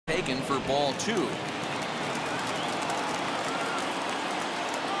taken for ball 2.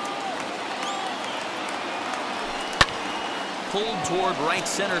 Pulled toward right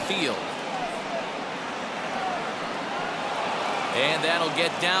center field. And that'll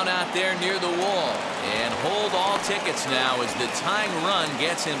get down out there near the wall. And hold all tickets now as the tying run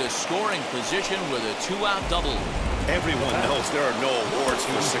gets into scoring position with a 2-out double. Everyone knows there are no awards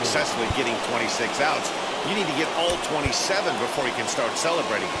for successfully getting 26 outs. You need to get all 27 before you can start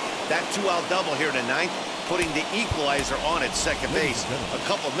celebrating. That 2-out double here in the 9th, putting the equalizer on at second base. A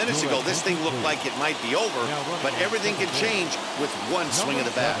couple minutes ago, this thing looked like it might be over, but everything can change with one swing of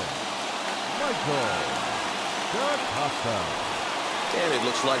the bat. And it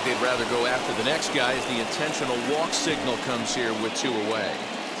looks like they'd rather go after the next guy as the intentional walk signal comes here with 2 away.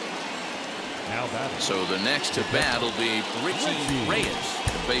 So the next to bat will be Richie Reyes.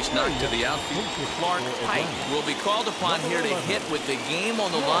 The base knock to the outfield. Clark Pike will be called upon here to hit with the game on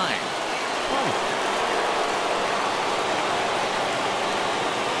the line.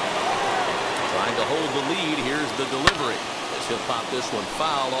 Trying to hold the lead. Here's the delivery. As he'll pop this one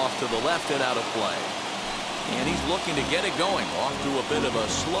foul off to the left and out of play. And he's looking to get it going. Off to a bit of a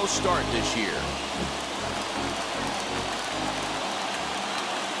slow start this year.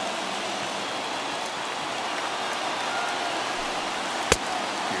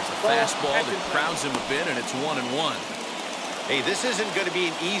 Here's a fastball that crowds him a bit, and it's 1-1. Hey, this isn't going to be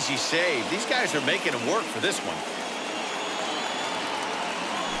an easy save. These guys are making him work for this one.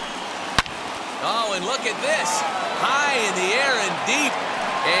 Oh, and look at this. High in the air and deep.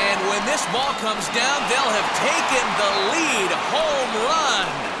 And when this ball comes down, they'll have taken the lead. Home run.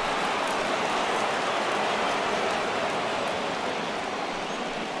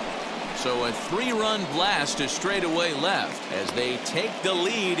 So a 3-run blast to straightaway left. As they take the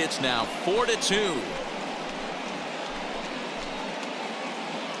lead, it's now 4-2.